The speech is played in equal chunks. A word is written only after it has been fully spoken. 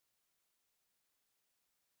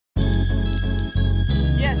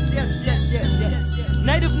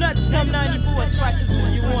Nuttz come 94, scratch it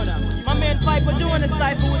if you wanna. My man Piper doing a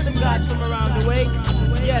cypher with them guys from around the way.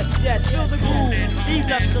 Yes, yes, feel the groove. Ease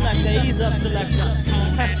up, selector, ease up, selector.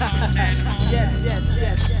 Yes, yes,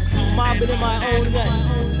 yes. Mobbing in my own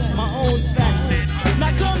Nuttz, my own fashion. Now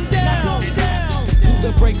come down, come down. To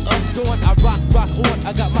the break of dawn, I rock on.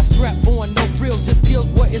 I got my strap on, no frill, just skills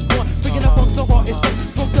what is born. Freaking up funk so hard it's thick.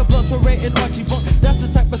 Smoke the blood so red and Archie bump. That's the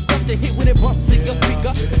type of stuff that hit when it bumps. Speaker,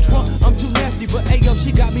 trunk, I'm too nasty, but ayo,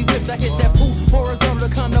 she got me whipped. I hit that pool, horizontal,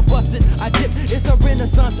 kinda busted. I dip, it's a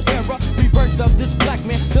Renaissance era, rebirth of this black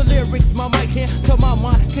man. The lyrics, my mic hand, so my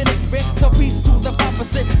mind can expand. So peace to the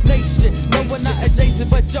opposite nation. No, we're not adjacent,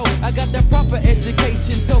 but yo, I got that proper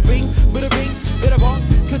education. So bing, bit a bong,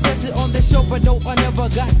 contested on this show, but no, I never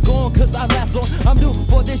got gone, cause I last long. I'm due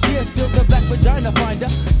for this year, still the black vagina finder.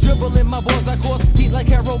 Dribbling my balls, I cause heat like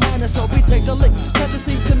Carolina, so we take a lick, cause it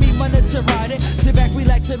seems to me my nature ride it. Sit back,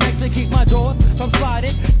 relax, and max, and keep my doors from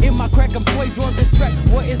sliding. In my crack, I'm swayed on this track.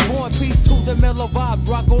 What is born? Peace to the mellow vibe.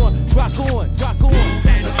 Rock on, rock on, rock on.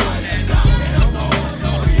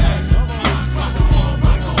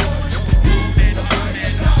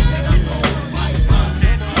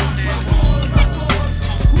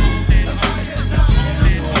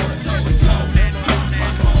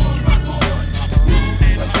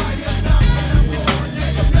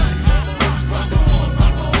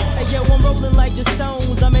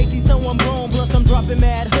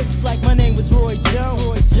 Mad hooks like my name was Roy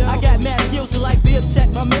Jones. I got mad skills, so like Bill check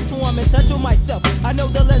my mental, I'm in touch with myself. I know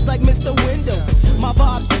the ledge like Mr. Window. My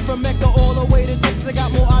vibes tip from Mecca all the way to Texas. I got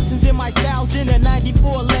more options in my style than a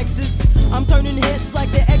 94 Lexus. I'm turning heads like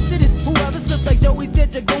the Exodus. Whoever slips like Joey's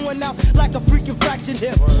dead, you're going out like a freaking fraction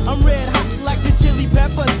hip. I'm red hot like the chili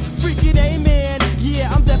peppers. Freaking amen.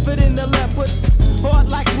 Yeah, I'm deafer than the leopards. Hard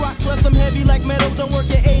like rock, plus I'm heavy like metal. Don't work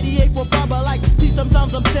at 88 for fiber like T.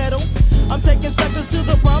 Sometimes I'm settled. I'm taking suckers to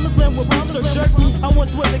the promised land where roots are jerky. I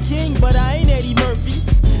once was a king, but I ain't Eddie Murphy.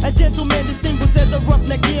 A gentleman distinguished as a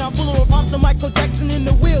roughneck. Yeah, I'm full of pops and Michael Jackson in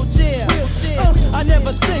the wheelchair. I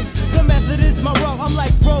never think the method is my route. I'm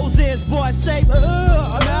like Roseanne's boy shape.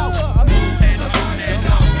 I'm out.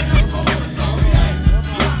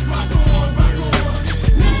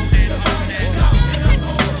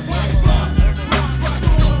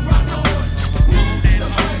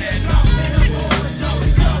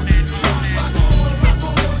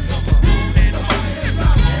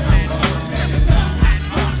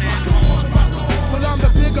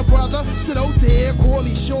 Call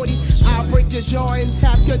me shorty, I'll break your jaw and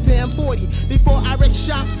tap your damn 40. Before I wreck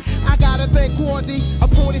shop, I gotta thank all the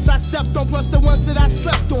opponents I stepped on, plus the ones that I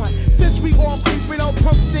slept on. Since we all creeping on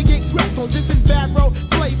punks, they get crept on. This is bad road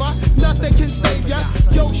flavor, nothing can save ya.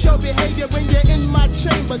 Yo, show behavior when you're in my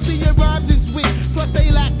chamber. See your rhymes is weak, plus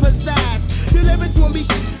they lack pizzazz. Your lyrics won't be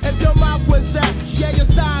if your mouth was that. Yeah, your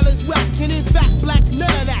style is whack, and in fact, black,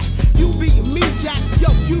 none of that. You beat me, Jack, yo,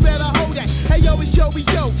 you better hold that. Hey, yo, it's Joey,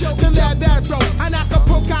 yo, the mad bad bro. I knock a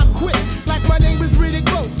poke out quick, like my name is really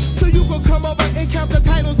Go. So you can come over and count the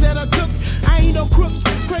titles that I took. I ain't no crook,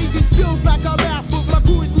 crazy skills like a rap book. My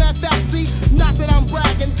crew is mad fast, see, not that I'm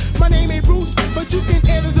bragging. My name ain't Bruce, but you can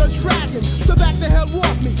enter the dragon. So back the hell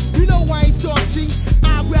off me, you know I ain't soft, G.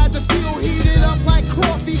 I'd rather still heat it up like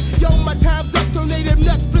coffee. Yo, my time's up, so native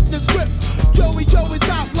nuts flip the script. Joey Joe is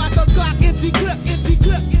out like a Glock, empty clip, empty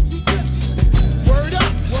clip, empty clip. Word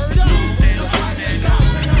up, word up.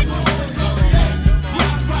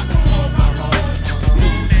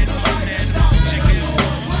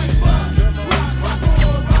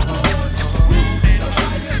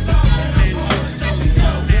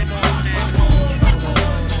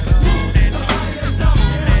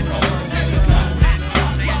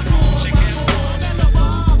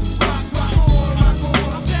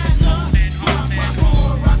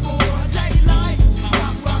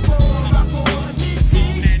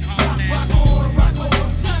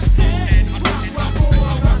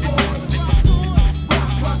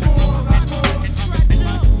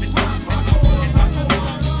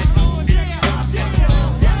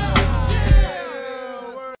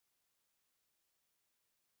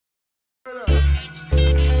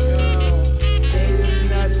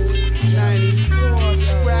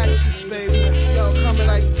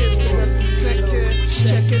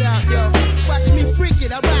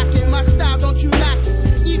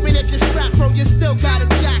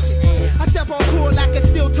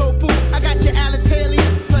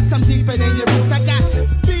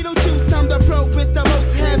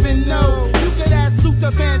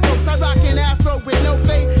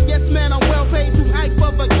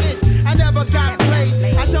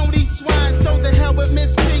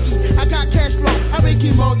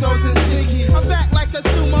 I'm back like a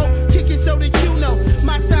sumo, kick it so that you know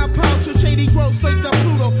my sound.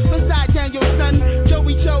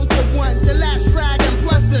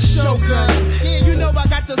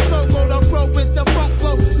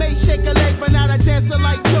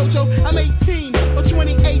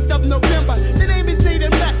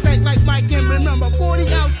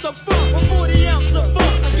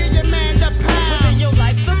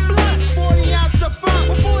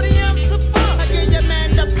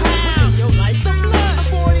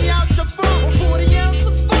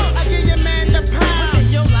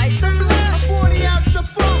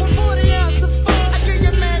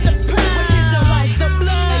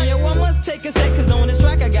 hit cassette, cause on this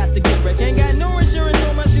track I got to get wrecked. Ain't got no insurance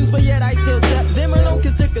on my shoes, but yet I still step. Them alone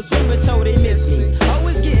can stick a swing, but yo, they miss me.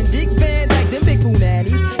 Always getting Dick Van Dyke, them big poo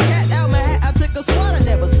nannies. Cat out my hat, I took a swat, I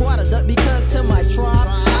never squatted up because to my tribe,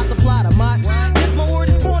 I supply the mots. This my word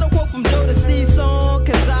is born, a quote from Joe the C song,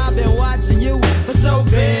 cause I've been watching you for so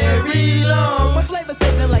very long. My flavor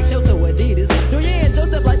stays in like Shoto Adidas. Do you and Joe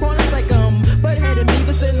step like porn, it's like Butthead and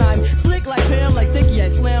Beavis, and I'm slick like Pam, like Sticky, I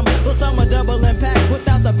slam. Plus I'm a double impact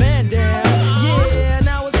without the band down. Yeah,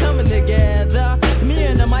 now it's coming together. Me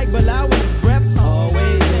and the mic below in his breath,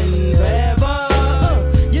 always and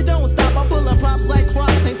forever. You don't stop, I'm pulling props like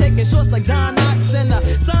Crocs, ain't taking shorts like Don Knotts. And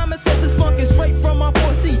Simon said this funk is straight from my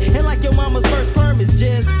 4T, and like your mama's first perm is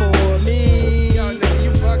just for me. Yo, nigga,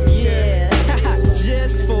 you fucking yeah,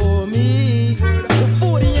 just for me.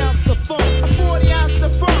 40 ounce of funk, a 40 ounce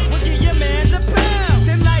of funk. we'll give your man the pound.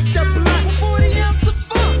 Then like the blunt, 40 ounce of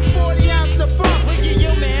funk, 40 ounce of funk. we'll give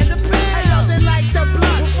your man the Hey, yo, pound. then like the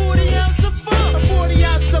blunt, 40 ounce of funk, a 40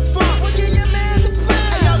 ounce of funk. we'll give your man the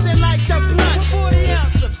Hey, yo, pound. then like the blunt, 40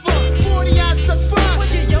 ounce of funk, 40 ounce of funk. we'll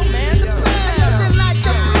give your man the Hey, yo, then pound. like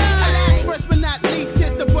the blunt. Last first but not least,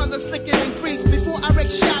 here's the brother slicker than grease. Before I wreck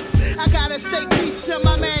shop, I gotta say peace to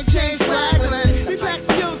my man James Ragland. We pack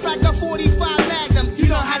skills like a 45 Magnum. You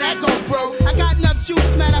know how that go, bro. I got enough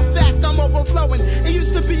juice, matter of fact, I'm overflowing. It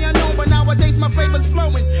used to be unknown, but nowadays my flavor's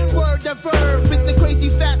flowing. Word to verb with the crazy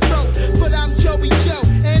fat throat. But I'm Joey Joe,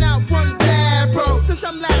 and I one bad, bro. Since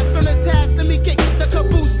I'm last on the task, let me kick the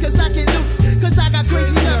caboose, cause I get loose, cause I got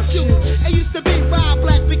crazy enough juice. It used to be Rob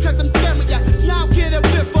Black because I'm scaring ya. Now get a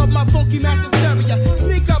whiff of my funky master stereo.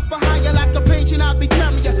 Sneak up behind ya like a page and I'll be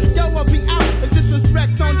carrying ya. Yo, I'll be out if this was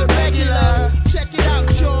Rex on the regular. Check it out,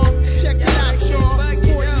 y'all. Check it out, y'all.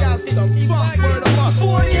 40 ounce of funk, word of mouth.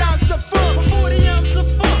 40 ounce of funk. 40 ounce of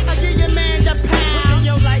funk, I give your man the we'll pound. give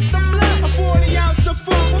your light the A blunt. 40 ounce of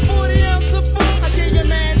funk. 40 ounce of funk, I give your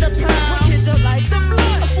man the we'll pound. get your light the A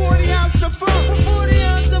blunt. 40 ounce of funk. 40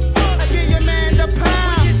 ounce of funk, I give your man the we'll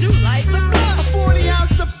pound. get you light the A blunt. 40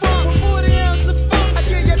 ounce of funk. 40 ounce of funk, I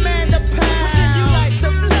give your man the we'll give you pound. light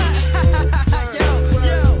the blunt.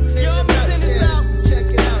 Yo, I'ma send this out Check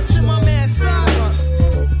it out. to my man Simon.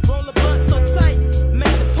 Roll the blunt so tight,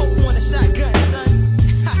 make the poke on a shotgun, son.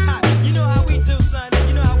 You know how we do, son.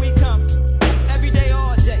 You know how we come. Every day,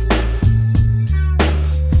 all day.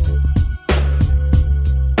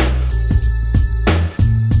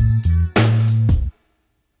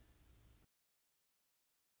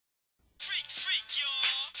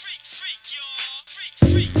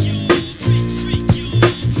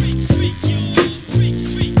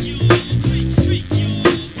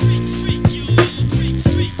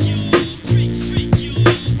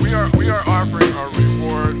 We are offering a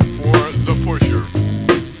reward for the pusher.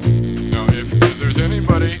 Now, if there's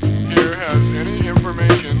anybody here has any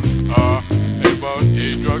information about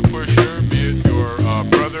a drug pusher, be it your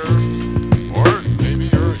brother or maybe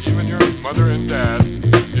even your mother and dad,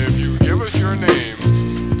 if you give us your name,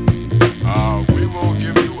 we will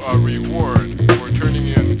give you a reward for turning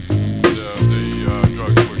in the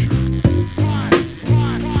drug pusher.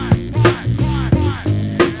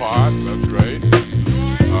 Pot, that's right.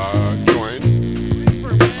 Joint.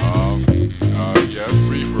 Yes,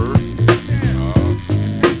 reefer.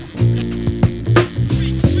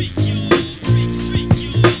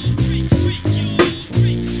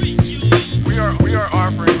 We are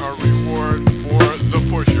offering a reward for the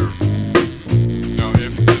pusher. Now,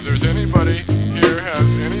 if there's anybody here has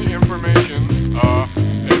any information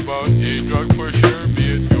about a drug pusher,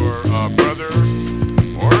 be it your brother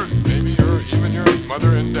or maybe even your mother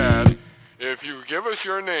and dad, if you give us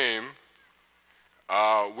your name,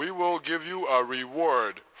 we will give you a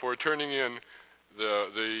reward for turning in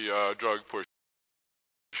the drug pusher.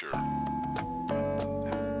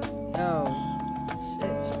 Yo,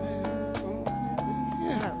 shit. This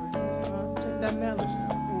is hot right here, son. Check that melody.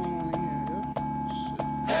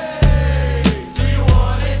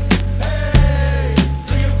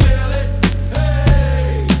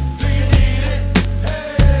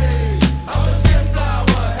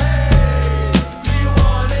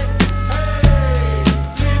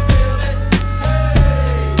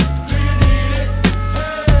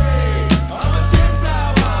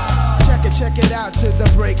 Check it out to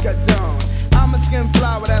the break of dawn. I'm a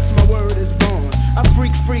skinflower, that's my word is born. A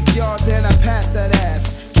freak, y'all, then I pass that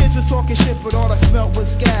ass. Kids Niggas was talking shit, but all I smelled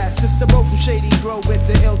was gas. It's the boat from Shady Grove with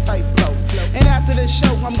the ill-tight flow. And after the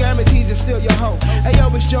show, I'm guaranteed to steal your hoe. Hey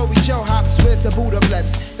yo, it's Joey Joe Hops, where's the Buddha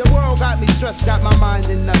bless? The world got me stressed, got my mind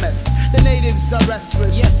in a mess. The natives are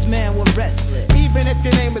restless. Yes, man, we're restless. Even if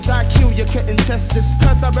your name is IQ, you couldn't test this.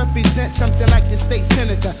 Cause I represent something like the state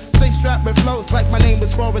senator. Stay strapped with flows like my name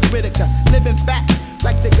was Forrest Whitaker. Living fat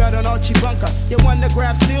like the gut on Archie Bunker. You wanna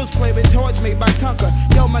grab steals, play with toys made by Tunker.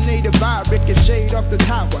 Yo, my native vibe, ricochet off the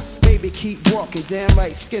tower. Baby, keep walking, damn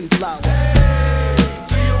right, Skinflower. Hey,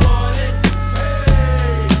 do you want it?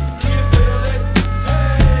 Hey, do you feel it?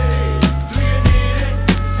 Hey, do you need it?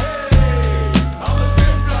 Hey, I'm a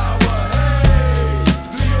Skinflower. Hey,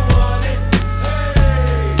 do you want it?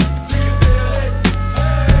 Hey, do you feel it?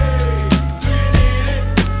 Hey, do you need it?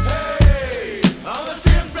 Hey, I'm a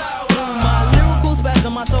Skinflower. My lyrical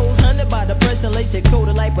spasm, my soul's hunted by depression, latex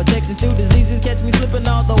coated like protection through diseases. Catch me slipping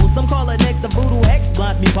all those. Some call it next to voodoo hex,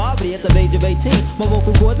 blind me poverty at the age of 18. My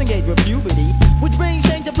vocal cords engage with puberty, which brings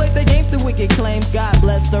change to play their games through wicked claims. God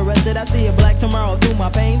bless the rest that I see a black tomorrow through my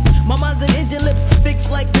pains. My mind's an engine, lips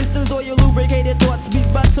fixed like pistons, or your lubricated thoughts beats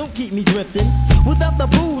by two keep me drifting. Without the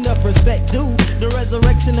boo, enough respect due. The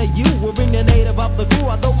resurrection of you will bring the native out the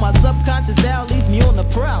crew. Although my subconscious style leaves me on the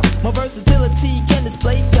prowl, my versatility can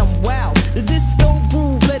display, I'm wow. The disco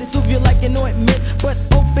groove, let it soothe you like an ointment, but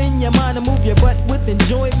open your mind and move your butt with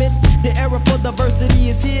enjoyment. The era for diversity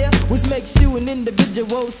is here, which makes you an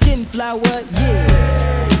individual Skinflower,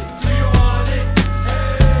 yeah. Do you want it?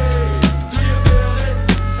 Hey, do you feel it?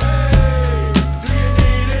 Hey, do you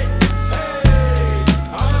need it? Hey,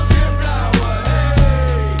 I'm a Skinflower.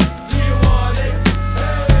 Hey, do you want it?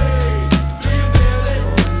 Hey, do you feel it?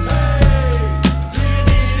 Hey, do you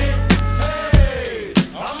need it? Hey,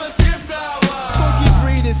 I'm a Skinflower. Funky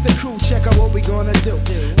Breed is the crew, check out what we gonna do.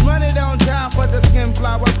 Run it on down for the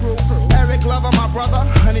Skinflower crew. Eric Lover, my brother,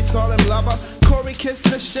 honeys call him Lover. Corey Kiss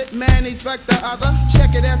the shit, man, he's like the other.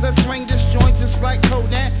 Check it as I swing this joint just like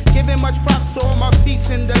Conan. Giving much props to all my peeps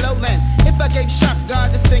in the lowland. If I gave shots,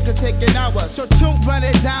 God, this thing could take an hour. So tune, run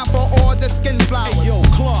it down for all the Skinflowers. Hey yo,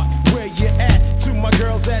 Clark, where you at? To my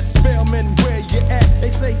girls at Spellman, where you at?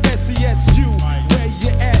 They say SESU, where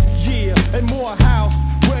you at? Yeah, and Morehouse,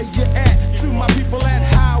 where you at? To my people at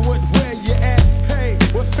Howard, where you at? Hey,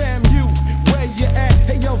 with FAMU, where you at?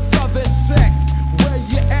 Hey yo, Southern Tech, where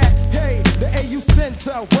you at? Hey, the AU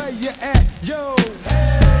Center, where you at? Yo,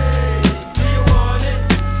 Hey, do you want it?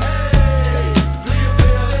 Hey, do you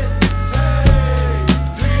feel it? Hey,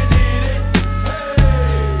 do you need it? Hey,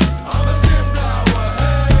 I'm a Skinflower.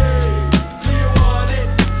 Hey, do you want it?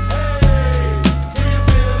 Hey, do you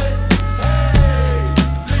feel it? Hey,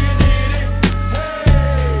 do you need it? Hey,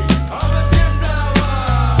 I'm a Skinflower.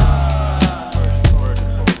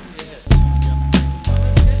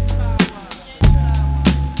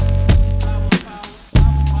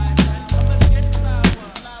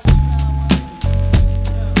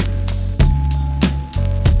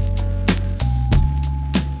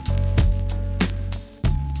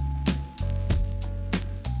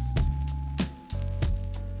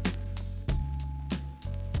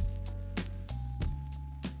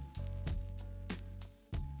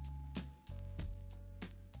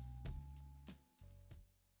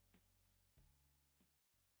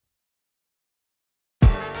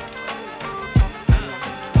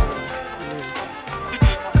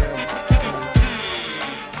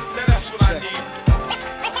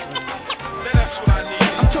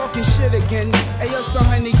 I'm talking shit again. Hey yo, so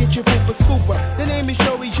honey, get your pooper scooper. The name is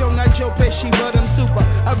Joey Joe, not Joe Pesci, but I'm super.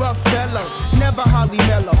 A rough fellow, never Holly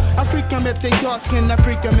mellow. I freak them if they dark skin, I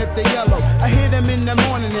freak them if they yellow. I hear them in the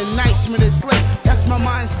morning and nights when it's late. That's my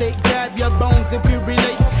mind state, grab your bones if you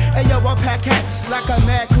relate. Hey yo, I pack hats like a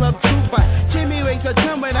mad club trooper. Jimmy weighs a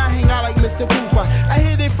ton when I hang out like Mr. Cooper. I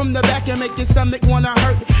hit it from the back and make your stomach wanna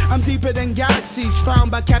hurt. I'm deeper than galaxies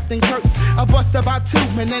found by Captain Kirk. I bust about 2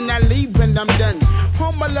 and then I leave when I'm done.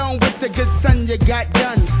 Home alone with the good son you got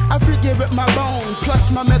done. I freak it with my bone,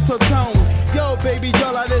 plus my mental tone. Yo, baby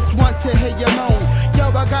girl, I just want to hear you moan.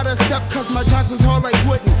 Yo, I gotta step cause my Johnson's hard like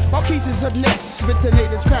wooden. Marquis is up next with the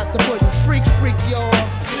natives past the puddin'. Freak, freak, y'all.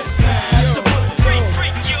 Just pass the puddin'. Freak,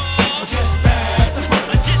 freak, y'all. Just pass the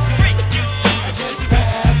puddin'. Just freak, y'all. Just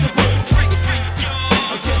pass the puddin'. Freak, freak,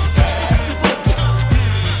 y'all. Just pass the puddin'.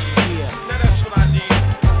 now that's what I need.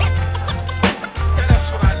 Now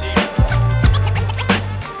that's what I need.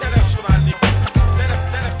 Now that's what I need.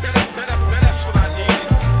 That's what I need.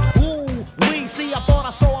 Ooh, we see, I thought I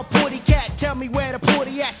saw a putty cat. Tell me where the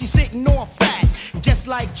putty at, she's sitting on fat. Just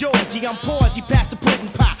like Georgie, I'm porgy past the pudding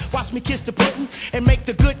pie. Watch me kiss the pudding and make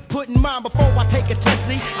the good pudding mine before I take a test.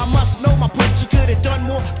 See, I must know my pudding. She could have done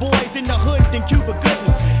more boys in the hood than Cuba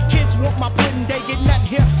Gooding. Kids want my pudding, they get nothing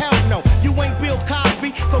here, hell no. You ain't Bill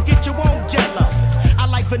Cosby, go get your own Jello. I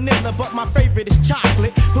like vanilla, but my favorite is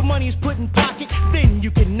chocolate. Put money is put in pocket, then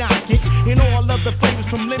you can knock it. And all other flavors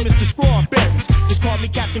from lemons to strawberries. Just call me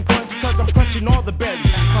Captain Crunch, cause I'm crunching all the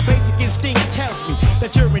berries. My basic instinct tells me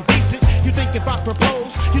that you're indecent. You think if I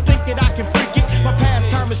propose, you think that I can freak it. My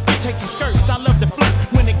pastime is takes and skirts, I love to flirt.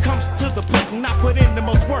 When it comes to the pudding, I put in the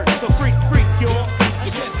most work. So freak, freak, y'all. I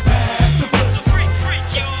just pass the pudding. Freak, freak,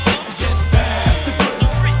 y'all. I just pass the pudding.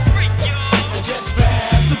 Freak, freak, y'all. I just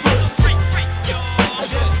pass the pudding. Freak, freak, y'all. I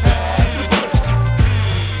just pass the pudding.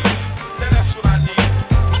 That's what I need.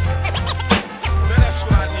 That's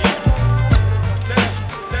what I need.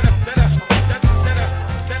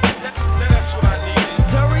 That's what I need.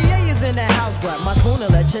 Dorier is in the house, grab my spoon to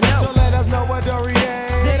let you know. So let us know what Dorier.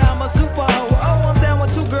 That I'm a super hoe. Oh, I'm down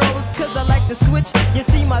with two girls, cause I like to switch. You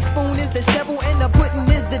see, my spoon is the shovel and the pudding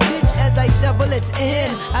is the ditch. As I shovel it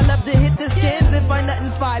in, I love to hit the skins. If I nut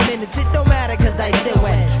in 5 minutes, it don't matter, cause I still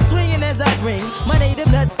win. Swinging as I ring, my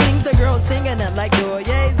native nuts sting. The girls singing them like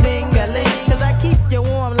Dorier's ding-a-ling. Cause I keep you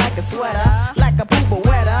warm like a sweater, like a pooper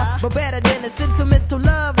wetter, but better than a sentimental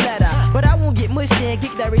love letter. But I won't get mushy and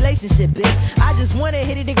kick that relationship bit. I just wanna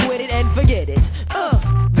hit it and quit it and forget it.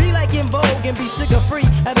 Be like In Vogue and be sugar free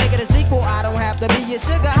and make it a sequel. I don't have to be a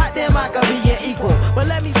sugar hot, damn I could be your equal. But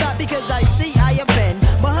let me stop because I see I offend.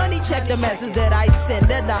 But honey, check the message that I send.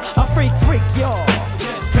 And I'm a freak, freak, y'all.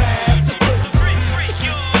 Just pass the pudding. Freak, freak,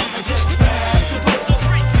 y'all. I just pass the pudding.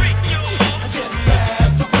 Freak, freak, y'all. I just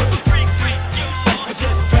pass the pudding. Freak, freak, y'all. I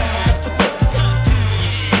just pass the pudding.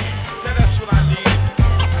 That's what I need.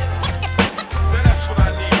 That's what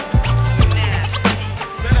I need. I'm so nasty.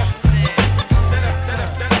 That's what I need.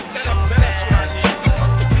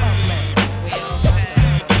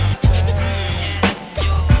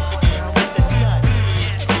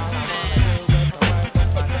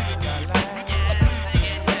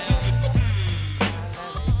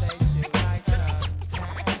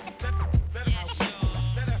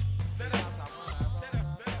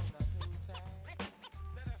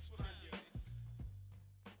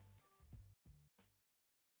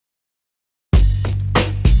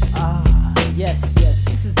 Yes, yes,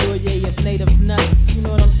 this is Dorier of Native Nuttz. You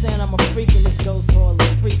know what I'm saying? I'm a freak and this goes for all the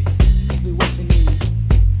freaks. We what you need.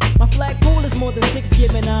 My flagpole is more than 6,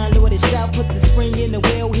 give me 9, Lord, it shout. Put the spring in the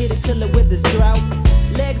wheel, hit it till it withers drought.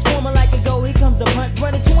 Legs forming like a go, here comes the punt.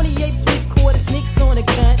 Running 28 sweet quarter, sneaks on the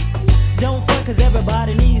cunt. Don't front, cause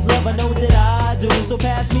everybody needs love, I know that I do. So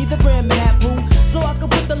pass me the brim and hat poo, so I can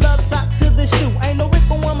put the love sock to the shoe. Ain't no rip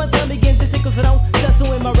on when my tongue begins to tickle, so don't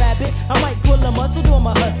tussle in my rabbit. I might pull a muscle doing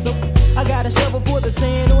my hustle. I got a shovel for the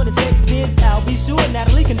sand on the sex bids. I'll be sure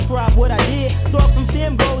Natalie can describe what I did. Throw up from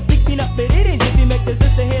stem goals, stick me up, but it ain't if you make the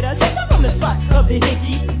sister hit us. From the spot of the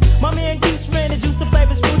hickey. My man keeps ran the juice, the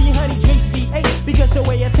flavors fruity, honey drinks V8 because the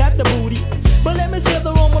way I tap the booty. But let me see if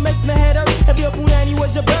the aroma makes my head hurt. If your punani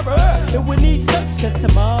was your brother, it would need steps, cause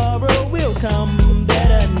tomorrow will come.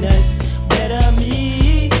 Better nut, better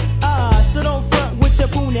me. So don't front with your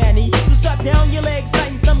punani. So strap down your legs,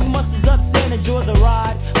 tighten stomach muscles up, and enjoy the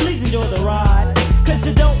ride. Please enjoy the ride, cause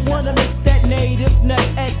you don't wanna miss that native nut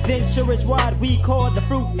adventurous ride we call the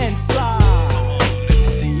fruit and slide.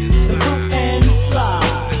 The fruit and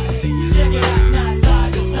slide. Check it out now,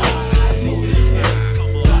 side to side. Move them hips,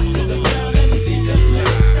 drop to the ground, let me see them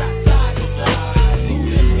lips. Side to side, move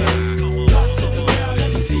them hips, drop to the ground, let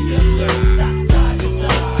me see them lips. Side to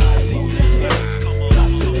side, move them hips,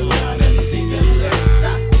 drop to the ground, let me see them lips.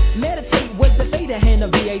 Meditate was the fate of hand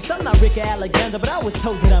of V8. I'm not Rick Alexander, but I was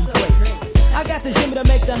told that I'm great. I got the shimmy to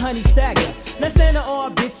make the honey stagger. Not saying they're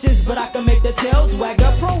all bitches, but I can make the tails wag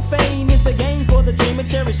up. Profane is the game for the dreamer.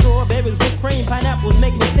 Cherry strawberries with cream, pineapples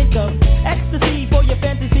make me think of ecstasy for your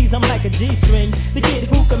fantasies. I'm like a G-string, the kid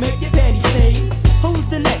who can make your panties sing. Who's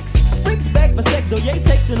the next? Freaks beg for sex, though Ye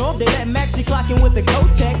takes an off. They let Maxi clock in with the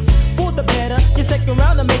Kotex. For the better, your second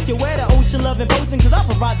round to make you wetter. Ocean loving potion, cause I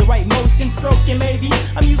provide the right motion. Stroking maybe,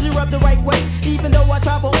 I'm usually rubbed the right way. Even though I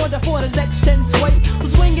travel on the for the section sway. We'll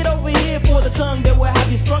swing it over here for the tongue that will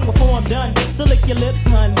have you sprung before I'm done. So lick your lips,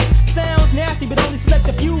 hun. Sounds nasty, but only select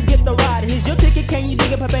a few get the ride. Here's your ticket, can you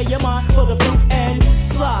dig it? Prepare your mind for the fruit and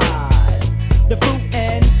slide. The fruit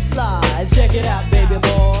and slide. Check it out, baby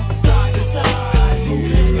boy. Side to side, move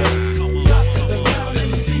them hips. Drop to the ground, let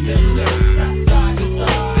me see them lips. Side to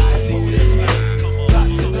side, move them hips. Drop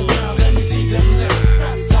to the ground, let me see them lips.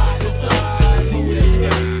 Side to side, move them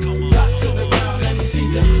hips. Drop to the ground, let me see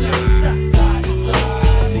them lips. Side to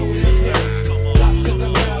side, move them hips. Drop to the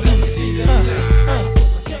ground, let me see them lips.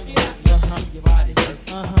 Check it out.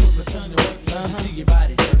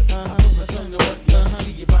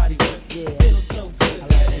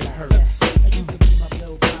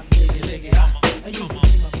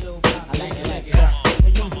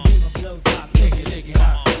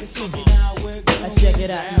 it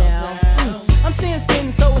out now. I'm seeing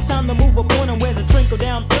skin, so it's time to move up on him. Where's a trickle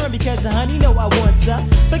down firm? Because the honey know I want some.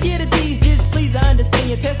 Forget a tease, just please I understand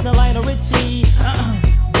your test no line of Richie.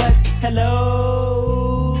 But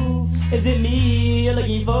hello, is it me you're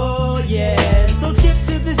looking for? Yeah. So skip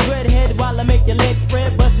to this redhead while I make your legs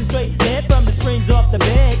spread, busting straight lead from the springs off the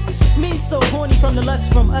bed. Me so horny from the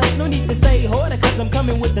lust from us. No need to say harder, cause I'm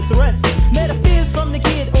coming with the thrust. Metaphors from the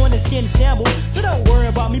kid on the skin shamble. So don't worry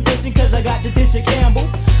about me pushing, cause I got your Tisha Campbell.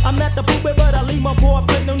 I'm not the poopy, but I leave my paw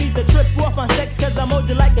print. No need to trip off on sex, cause I'm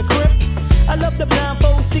older like a crip. I love the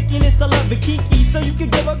blindfold stickiness, I love the kinky. So you can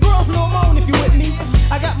give a girl no moan if you with me.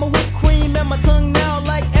 I got my whipped cream and my tongue now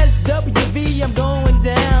like SWV. I'm going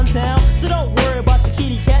downtown, so don't worry about the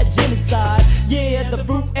kitty cat genocide. Yeah, the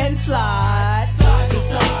fruit and slide. Side to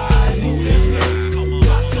side, move them hips.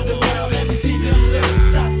 Drop to the ground, let me see them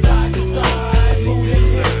lips. Side to side, move them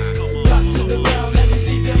hips. Drop to the ground, let me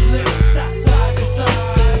see them lips. Side to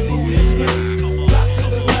side, move them hips. Drop to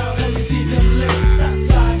the ground, let me see them lips.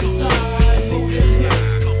 Side to side, move them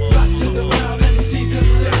hips. Drop to the ground, let me see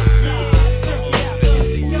them lips.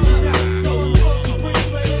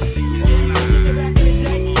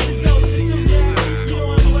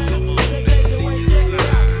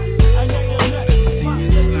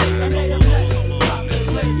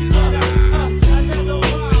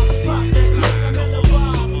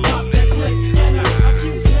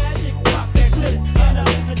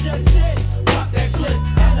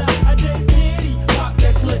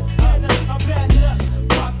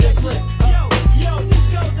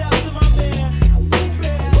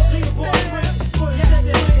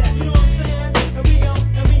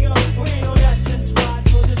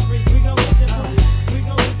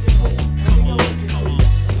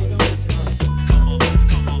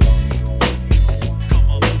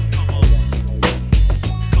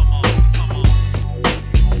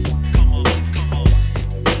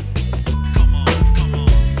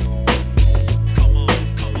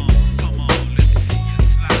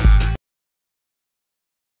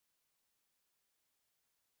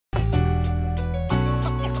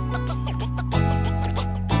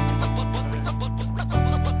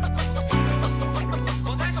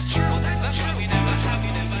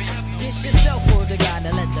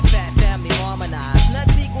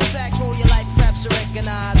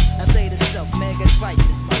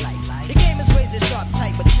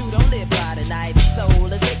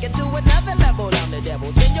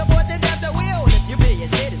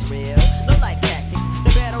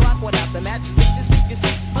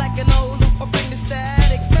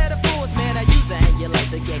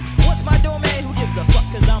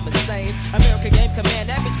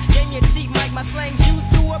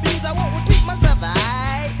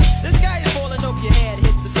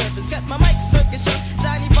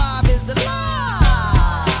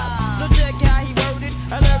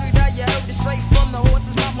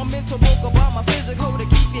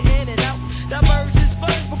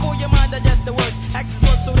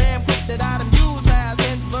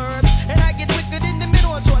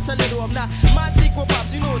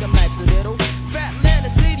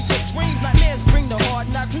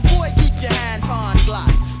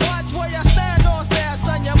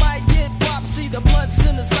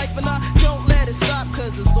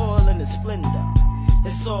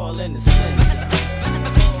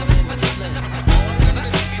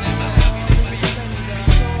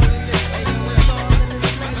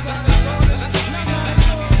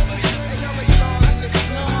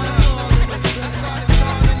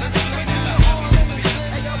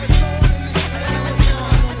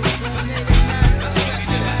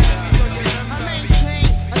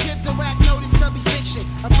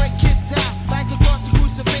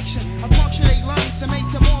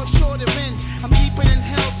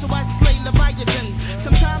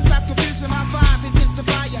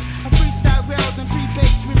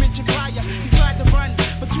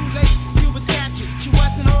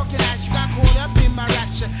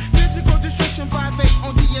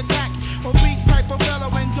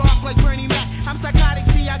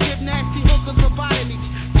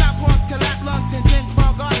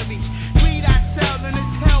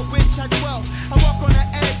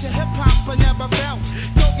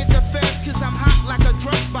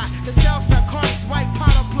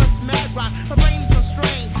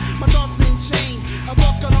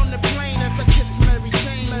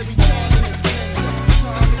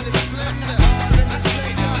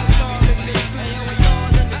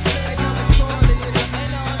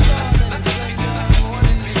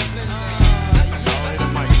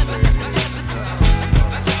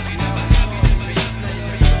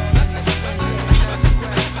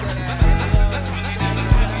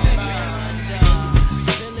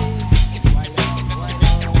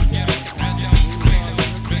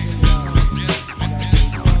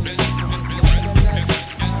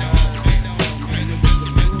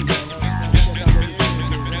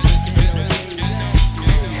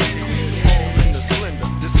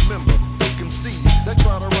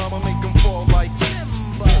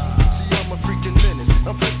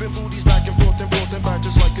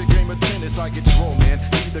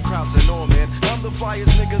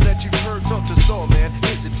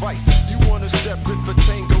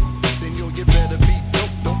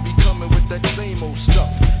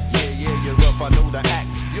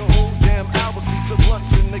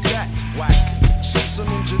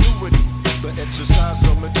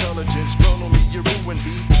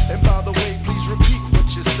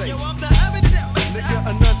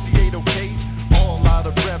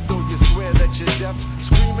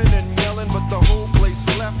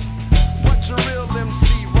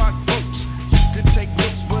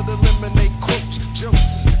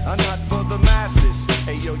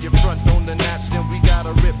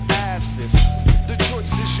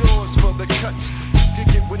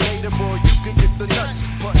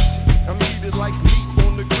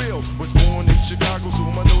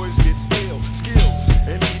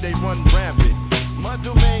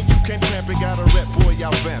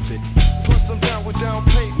 now vamp it. Plus I'm down with down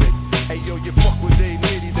payment. Hey yo, you fuck with Dave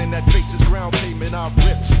Nitty, then that face is ground payment. I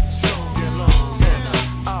rips, strong and long,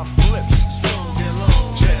 and I flips, strong and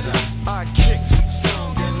long, and I kicks,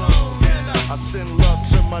 strong and long, and I send love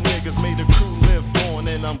to my niggas, made the crew live on,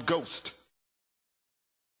 and I'm ghost.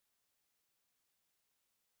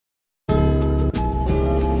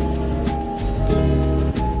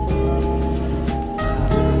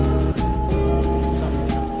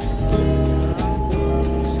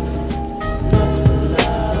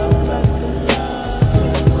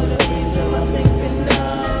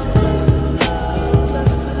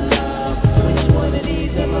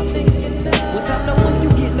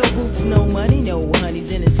 No money, no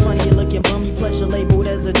honeys, and it's funny you looking bummy. Plus you're labeled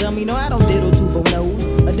as a dummy. No, I don't diddle to bonos,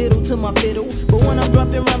 a diddle to my fiddle. But when I'm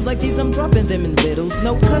dropping rhymes like these, I'm dropping them in vittles.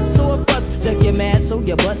 No cuss or fuss, duck you mad so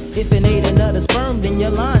you bust. If it ain't another sperm, then your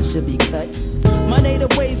line should be cut. My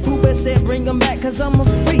native ways, Pooper said bring them back, cause I'm a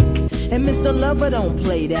freak. And Mr. Lover don't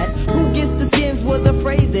play that. Who gets the skins was a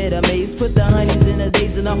phrase that amazed. Put the honeys in the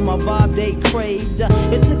days and off my vibe they craved.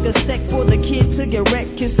 It took a sec for the kid to get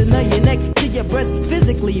wrecked. Kissing on your neck to your breast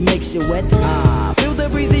physically makes you wet. Feel the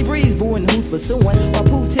breezy breeze, booing who's pursuing. My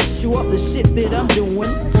poo tips you off the shit that I'm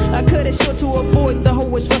doing. I cut it short to avoid the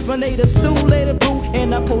whole trust my native stew. Let it brew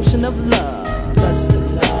and a potion of love. Plus the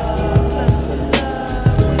love, plus the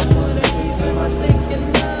love. Which one of these am I thinking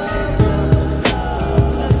of?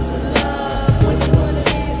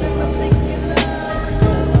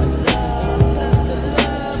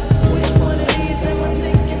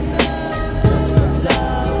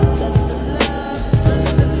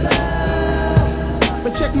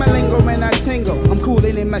 Check my lingo when I tango. I'm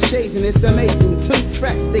cooling in my shades and it's amazing. 2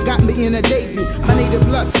 tracks, they got me in a daisy. My native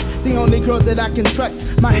Luzt, the only girl that I can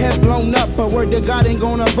trust. My head blown up, but word to God ain't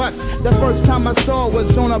gonna bust. The first time I saw her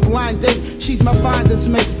was on a blind date. She's my finest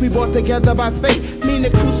mate, we brought together by fate. Me and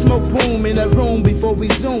the crew smoke boom in a room before we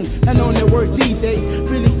zoom. And on the word D-Day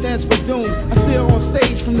really stands for doom. I see her on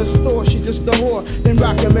stage from the store, she just a whore. Then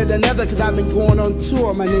rockin' with another cause I've been going on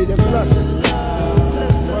tour. My native Luzt.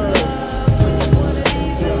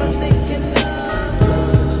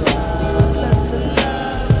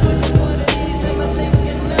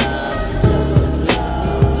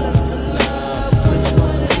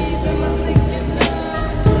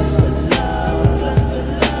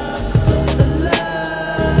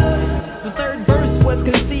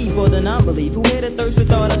 Conceived for the non-belief who had a thirst for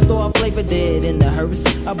thought I store flavor dead in the hearse.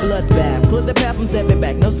 A bloodbath, clear the path from stepping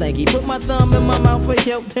back, no stanky. Put my thumb in my mouth for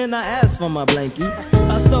help, then I asked for my blankie.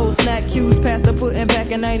 I stole snack cues past the putting back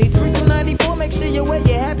in 93 through 94. Make sure you wear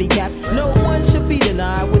your happy cap. No one should be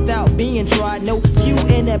denied without being tried. No Q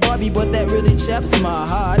in that Barbie, but that really chaps my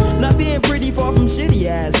heart. Not being pretty far from shitty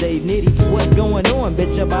ass Dave Nitty. What's going on,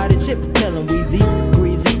 bitch? About the chip, tellin' Wheezy,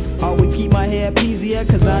 greasy. Always keep my hair peasier,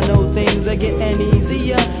 cause I know things are getting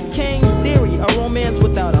easier. King's theory, a romance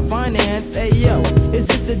without a finance. Hey yo, it's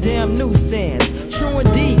just a damn nuisance. True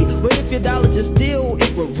indeed, but if your dollar just steal,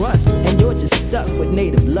 it will rust. And you're just stuck with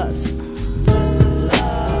native lust.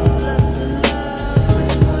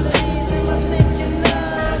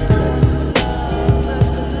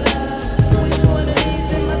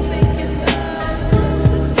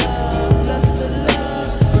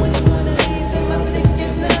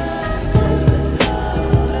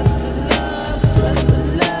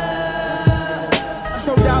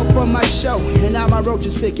 My show, and now my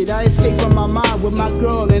roaches pick it. I escape from my mind with my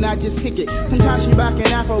girl and I just kick it. Sometimes she rockin'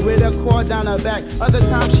 afro with a cord down her back. Other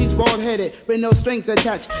times she's bald-headed with no strings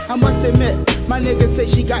attached. I must admit, my niggas say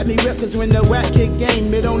she got me ripped, cause when the whack kick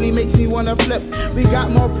game, it only makes me wanna flip. We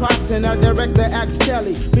got more props than our director acts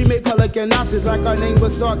Kelly. We make public announcements like our name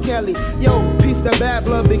was R. Kelly. Yo, peace to bad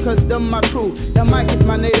blood because them my crew. The mic is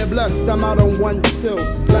my native Lust, I'm out on 1, 2.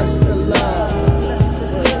 Bless the love.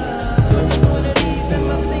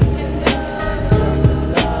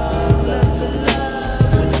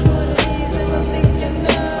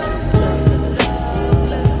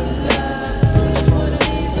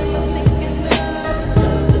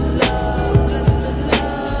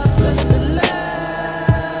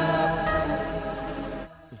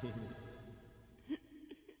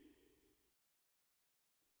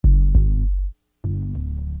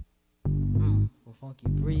 Funky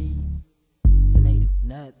breed to native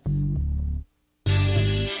nuts.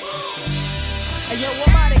 Hey yo, I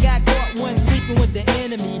might have got caught once sleeping with the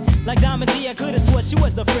enemy. Like Diamond D, I could've swore she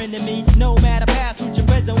was a friend of me. No matter past, future,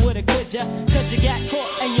 present, would've could ya? Cause you got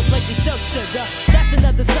caught and you played yourself sugar. That's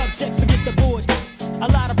another subject, forget the bullshit. A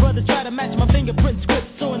lot of brothers try to match my fingerprint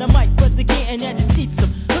scripts on the mic, but they can't and that just eats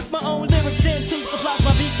them. Look my own lyrics in, too, supplies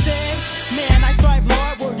my beats in. Man, I strive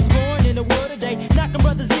hard, word is born in the world today. Knocking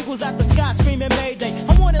brothers equals out the sky, screaming Mayday.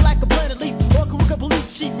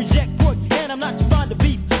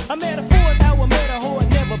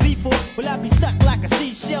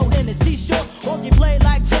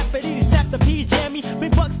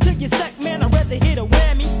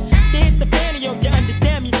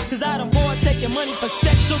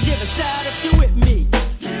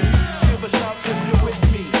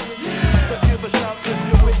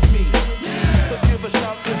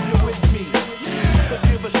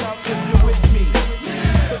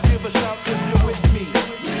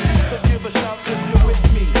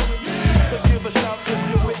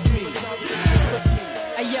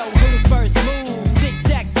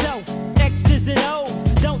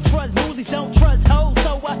 please don't trust hoes.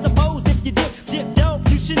 So I suppose if you dip dope,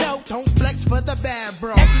 you should know. Don't flex for the bad,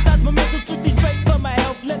 bro. Exercise my mental strictly straight for my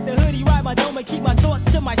health. Let the hoodie ride my dome and keep my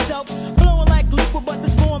thoughts to myself. Flowing like liquid, but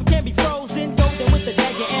this form can be frozen. Golden with the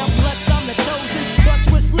dagger and Luzt, I'm the chosen. Thought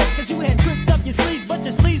you were slick, cause you had tricks up your sleeves, but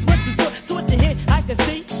your sleeves went through so at the hit I can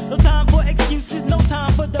see. No time for excuses, no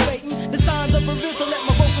time for debating. The signs of reveal, so let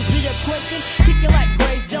my vocals be acquainted. Kicking like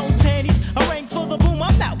Grace Jones panties. A ring for the boom,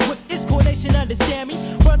 I'm not with this coordination, understand me.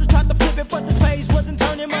 Brothers tried to flip it, but this page wasn't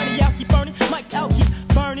turning. Money out, keep burning, mic out, keep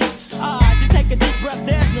burning. Just take a deep breath,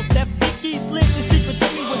 there's no depth. Vicky slip the secret to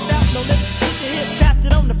me without no lip. Take a hit,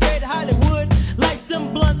 bastard on the fade Hollywood. Light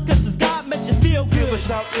them blunts, cause it's God makes you feel good. Give a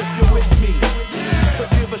shout if you're with me. So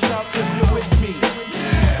give a shout if you're with me.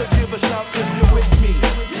 So give a shout if you're with me.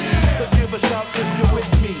 So give a shout if you're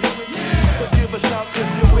with me. So give a shout if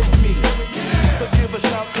you're with me. So give a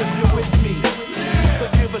shout if you're with me. So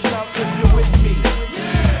give a shout if you're with me.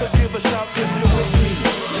 So give a shout if you're with me.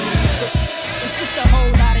 It's just a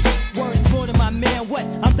whole lot of shit. Words more than my man. What?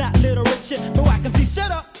 I'm not literature, but I can see. Shut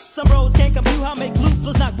up. Some roads can't compute. I make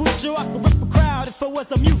loopers, not boot you. I can rip a crowd if it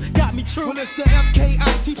was a mute. Got me true. Well, it's the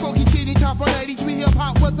FKIT, funky kitty, top for 83 hip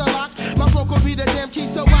hop was a lock. My vocal be the damn key,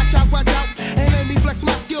 so watch out, and let me flex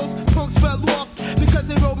my skills. Punks fell off because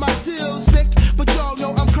they wrote my deals sick. But y'all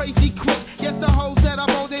know I'm crazy quick. Yes, the hoes that I'm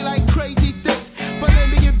on, they like crazy thick. But let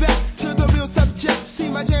me get back to the real subject. See,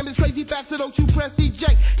 my jam is crazy fast, so don't you press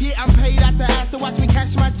eject. Yeah, I'm paid at the ass, so watch me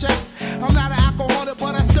cash my check. I'm not an alcoholic,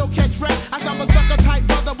 but I still catch wreck. I got my sucker type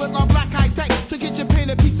brother with my black high tech. So get your pen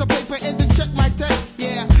and piece of paper and then check my text.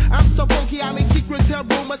 Yeah, I'm so funky, I make secret tell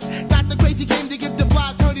rumors. Got the crazy game to give the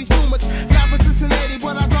flies hoodies rumors. Not for Cincinnati,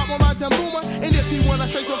 but I drop on my dumb boomer. And if you wanna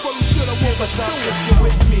say something, you should've woke up sooner. If you're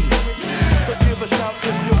with me, so give a shout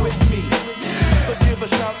if you're with me. So give a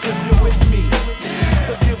shout if you're with me.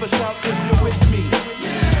 So give a shout if you're with me.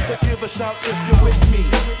 So give a shout if you're with me.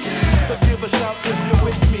 So give a shout if you're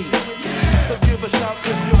with me. So give a shout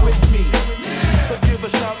if you're with me. So give a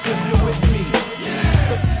shout if you're with me.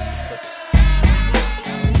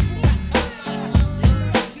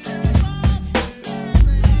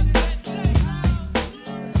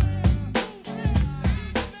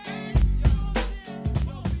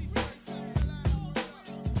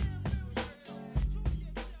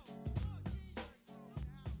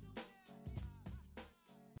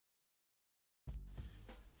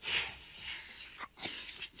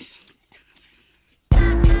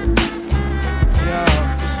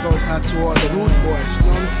 Goes out to all the rude boys, you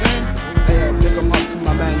know what I'm saying? Hey, big 'em up to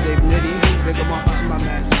my man Nitty, big 'em up to my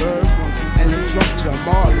man Verb, and Drunk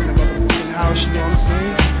Jamal in the motherfucking house, you know what I'm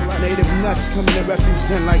saying? Native Nuttz coming to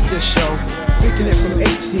represent like this show, picking it from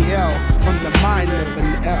ATL, from the mind of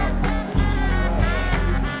an L.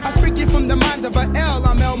 I freak it from the mind of an L,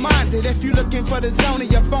 I'm L-minded. If you looking for the zone in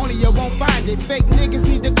your phone, you won't find it. Fake niggas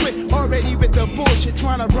need to quit already with the bullshit,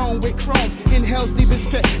 trying to roam with chrome in hell's deepest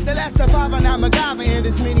pit. The last survivor, now MacGyver and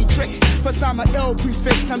his many tricks. Plus I'm an L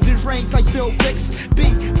prefix, I'm deranged like Bill Bricks. B,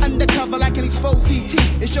 undercover like an exposed ET.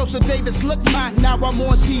 It's Joseph Davis, look mine, now I'm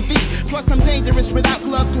on TV. Plus I'm dangerous without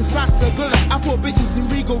gloves and socks of glitter. I put bitches in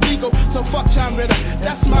Regal, so fuck John Ritter.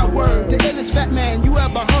 That's my word, the illest fat man you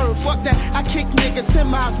ever heard. Fuck that, I kick niggas 10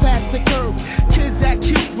 miles past the curb. Kids act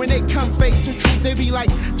cute when they come face the truth. They be like,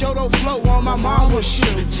 Jodo Flow on my mom was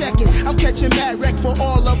shoot. Check it, I'm catching mad wreck for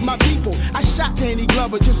all of my people. I shot Danny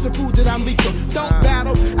Glover just to prove that I'm lethal. Don't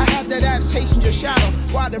battle, I have that ass chasing your shadow.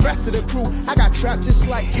 While the rest of the crew, I got trapped just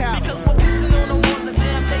like cattle. Because we're pissing on the walls of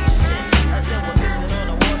damnation. I said we're pissing on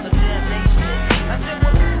the walls of damnation. I said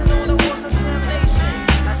we're pissing on the walls of damnation.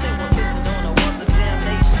 I said we're pissing on the walls of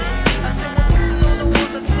damnation. I said we're pissing on the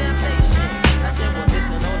walls of damnation. I said we're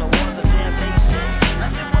pissing on the walls of damnation. I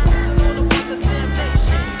said we're pissing on the walls of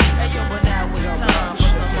damnation. Hey yo, but now it's time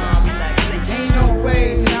for some relaxation. Ain't no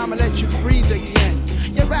way that I'ma let you breathe again.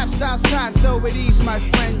 Your rap style's tight, so it ease, my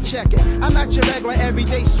friend, check it. I'm not your regular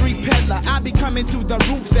everyday street peddler. I be coming through the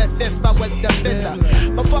roof if I was the fiddler.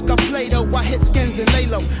 But fuck a Play-Doh, I hit skins and lay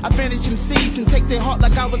low. I finish MCs and take their heart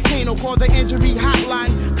like I was Kano. Call the injury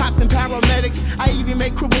hotline, cops and paramedics. I even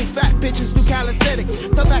make crippled fat bitches do calisthenics.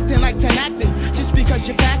 Tough acting like 10 acting, just because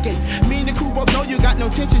you're packing. Me and the crew both know you got no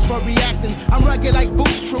intentions for reacting. I'm rugged like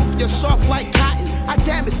Boots Truth, you're soft like cotton. I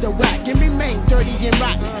damage the whack and remain dirty and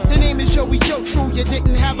rotten. The name is Joey Joe True, you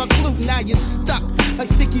didn't have a clue. Now you're stuck like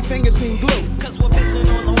sticky fingers in glue. Cause we're pissing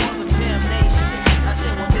on the walls of damnation. I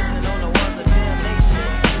said we're pissing on the walls of damnation.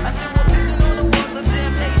 I said we're pissing on the walls of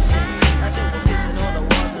damnation. I said we're pissing on the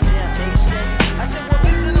walls of damnation. I said we're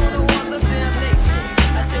pissing on the walls of damnation.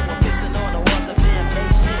 I said we're pissing on the walls of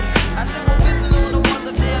damnation. I said we're pissing on the walls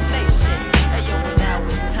of damnation. Hey yo, but now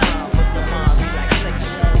it's time for some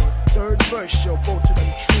relaxation. Third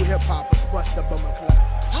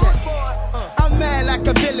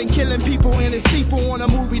a sequel on a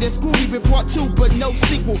movie that's groovy with part 2, but no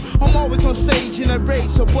sequel. I'm always on stage in a rage,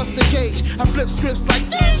 so bust the gauge. I flip scripts like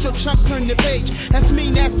this, your chump turn the page. That's me,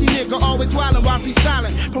 nasty nigga, always wildin' while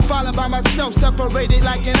freestyling. Profiling by myself, separated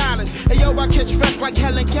like an island. Hey yo, I catch wreck like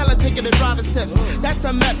Helen Keller taking the driver's test. That's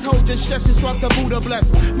a mess, hold your stress and swap the Buddha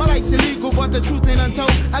bless. My life's illegal, but the truth ain't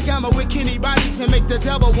untold. I got my wicked bodies and make the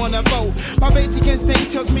devil wanna vote. My basic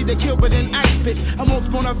instinct tells me to kill, but an ice spit. I'm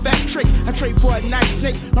most on a fat trick, I trade for a nice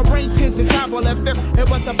snake. My brain tends to travel at fifth. It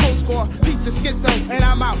was a post-score, piece of schizo, and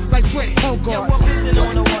I'm out like Fred Togart. Yo, we're pissing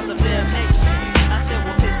on the walls of damnation. I said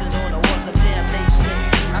we're pissing on the walls of damnation.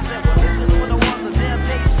 I said we're pissing on the walls of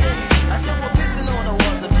damnation. I said we're pissing on the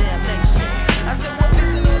walls of damnation. I said we're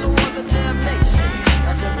pissing on the walls of damnation.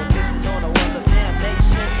 I said we're pissing on the walls of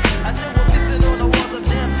damnation. I said we're pissing on the walls of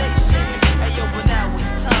damnation. Hey yo, but now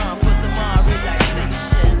it's time for some mind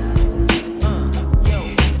relaxation. Yo,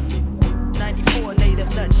 94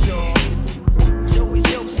 native Nuttz, y'all. Joey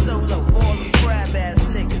Joe solo for all them crab ass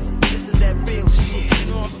niggas. This is that real shit, you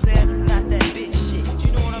know what I'm saying? Not that bitch shit,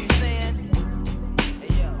 you know what I'm saying?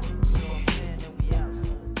 Hey yo, you know what I'm saying? Then we out,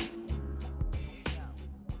 son. We out.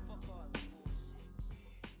 Fuck all that bullshit.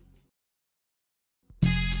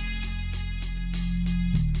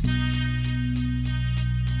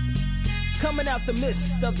 Coming out the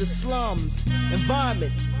midst of the slums,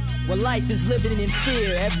 environment where life is living in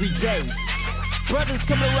fear every day. Brothers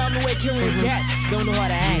coming around the way carrying cats, don't know how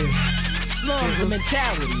to act. Slums, a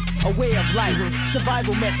mentality, a way of life,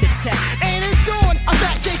 survival method tap. And it's on, I'm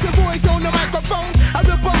back, Jason Boys on the microphone. I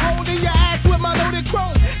rip a hole in your ass with my loaded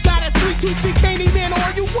chrome. Got a sweet tooth, you can't even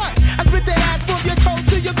all you want. I spit the ass from your toes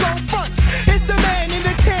to your gold fronts. It's the man in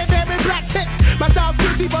the tan wearing black pits. My style's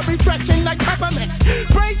guilty but refreshing like peppermints.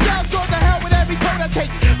 Brain cells go to hell with every tone I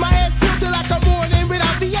take. My head's tilted like a morning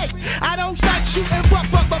without the 8. I don't strike, shoot and buck,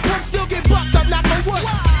 but pumps still get bucked up, knock on wood.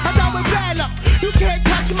 I got with bad luck. You can't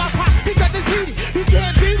touch my pot because it's heated. You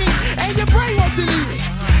can't beat it, and your brain won't delete it.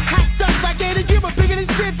 Hot stuff like Andy Gilbert, bigger than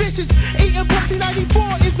Sid Vicious. Eating pussy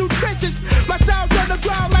 94 is nutritious. My sound's on the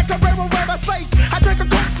ground like a railroad around my face. I drink a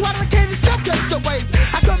coke, swallow a candy, stuff just the wave.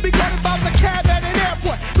 I couldn't be caught if I was a cab at an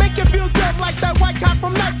airport. Make you feel dumb like that white cop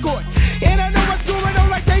from Night Court. And I know what's going on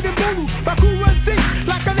like David Bulu. My crew runs deep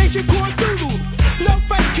like a nation called Zulu. No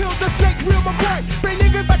fight killed the snake, real McCoy. Bring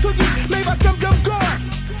niggas by cookies made by some dumb gun.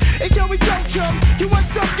 It's Joey Joe chum. You want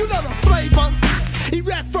some, you know the flavor.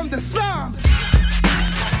 Erect from the Slumz.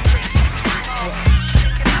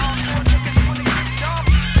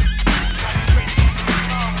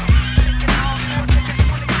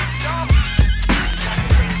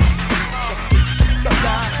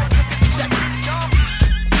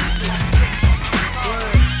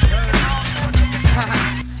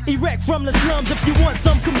 Erect from the slums, if you want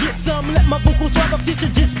some, come get some. Let my vocals drive a future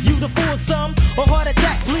just beautiful as some. Or heart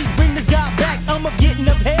attack, please bring this guy back. I'm a getting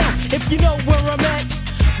of hell, if you know where I'm at.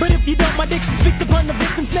 But if you don't, my diction speaks upon the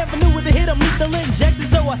victims. Never knew where to hit them, lethal injections,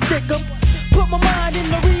 so I stick them. Put my mind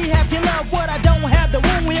in the rehab, you love what I don't have. The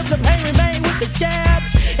wound we have, the pain remain with the scab.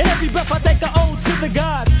 And every breath I take, I owe to the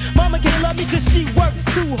gods. Mama can't love me cause she works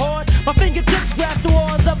too hard. My fingertips grasp the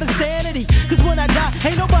walls of insanity. Cause when I die,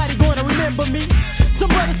 ain't nobody gonna remember me. Some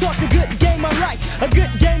brothers talk a good game of life, a good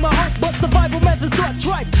game of hope, but survival methods are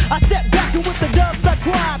tripe. I sat back and with the doves I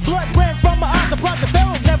cried. Blood ran from my eyes, the prophet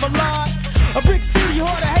pharaohs never lied. A brick city,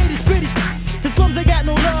 hard to hate is pretty. The slums ain't got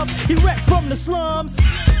no love, erect from the slums.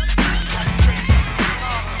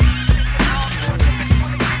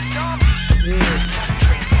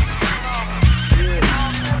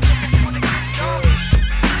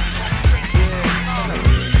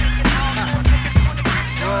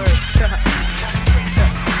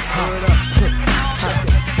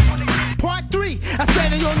 Part 3, I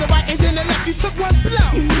said it on the right and then the left. You took one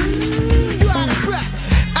blow. You out of breath.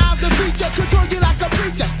 I'll defeat you, control you like a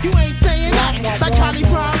preacher. You ain't saying nothing like Charlie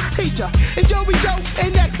Brown's teacher. And Joey Joe,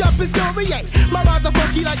 and next up is Dorian. My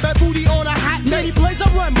motherfucker like that booty on a hot Many night. places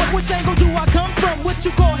I run, but which angle do I come from? What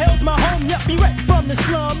you call hell's my home, yep, erect from the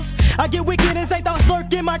slums. I get wicked and say thoughts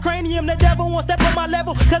lurk in my cranium. The devil won't step on my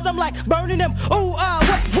level, cause I'm like burning them. Ooh,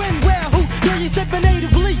 what, when, where, who? Yeah, you stepping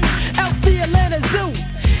natively out the Atlanta Zoo.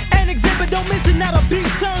 An exhibit, don't miss it, not a beat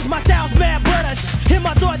turns. My style's mad, but hear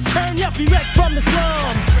my thoughts turn, yep, erect from the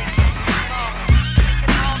slums.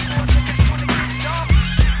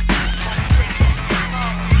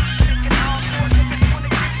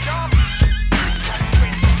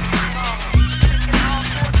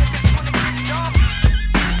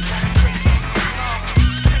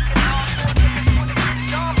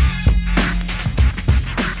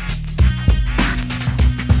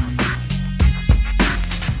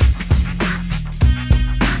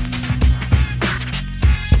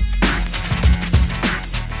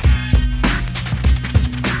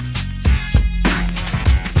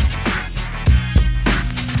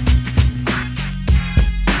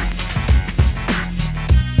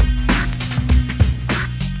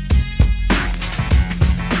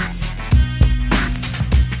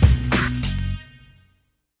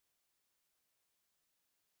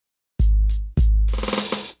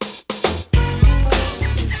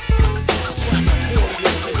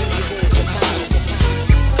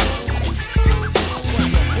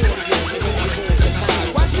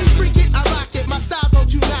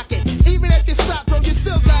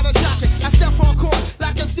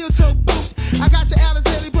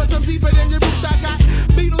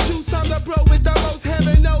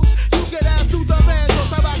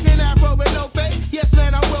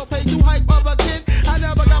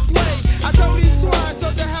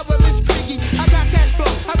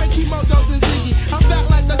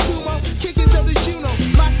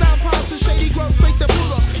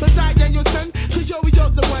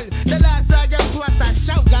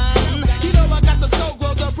 Shogun. You know I got the soul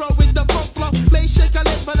glow, the bro with the funk flow. May shake a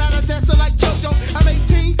leg, but I'm a dancer like JoJo. I'm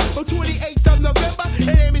 18 on 28th of November,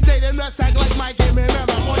 and Amy say them nuts act like Mike and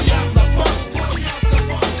remember. Boy, y'all the funk.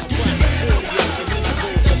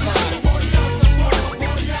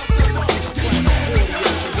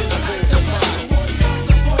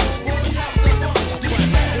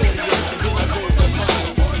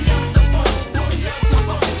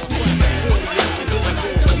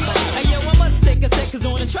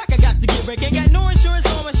 Ain't got no insurance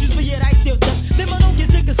on my shoes, but yet I still stuck. Them I don't get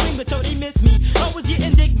sick of swing, but yo, they miss me. I was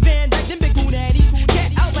getting Dick Van Dyke, them big coon addies.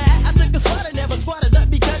 Cat out my hat, I took a swat, I never squatted up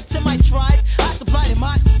because to my tribe, I supplied them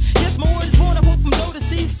Nuttz. Yes, my word is born, I hope from Doe to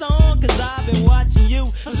see song, cause I've been watching you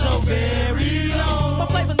for so very long. My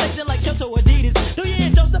flavor stays in like Shoto Adidas.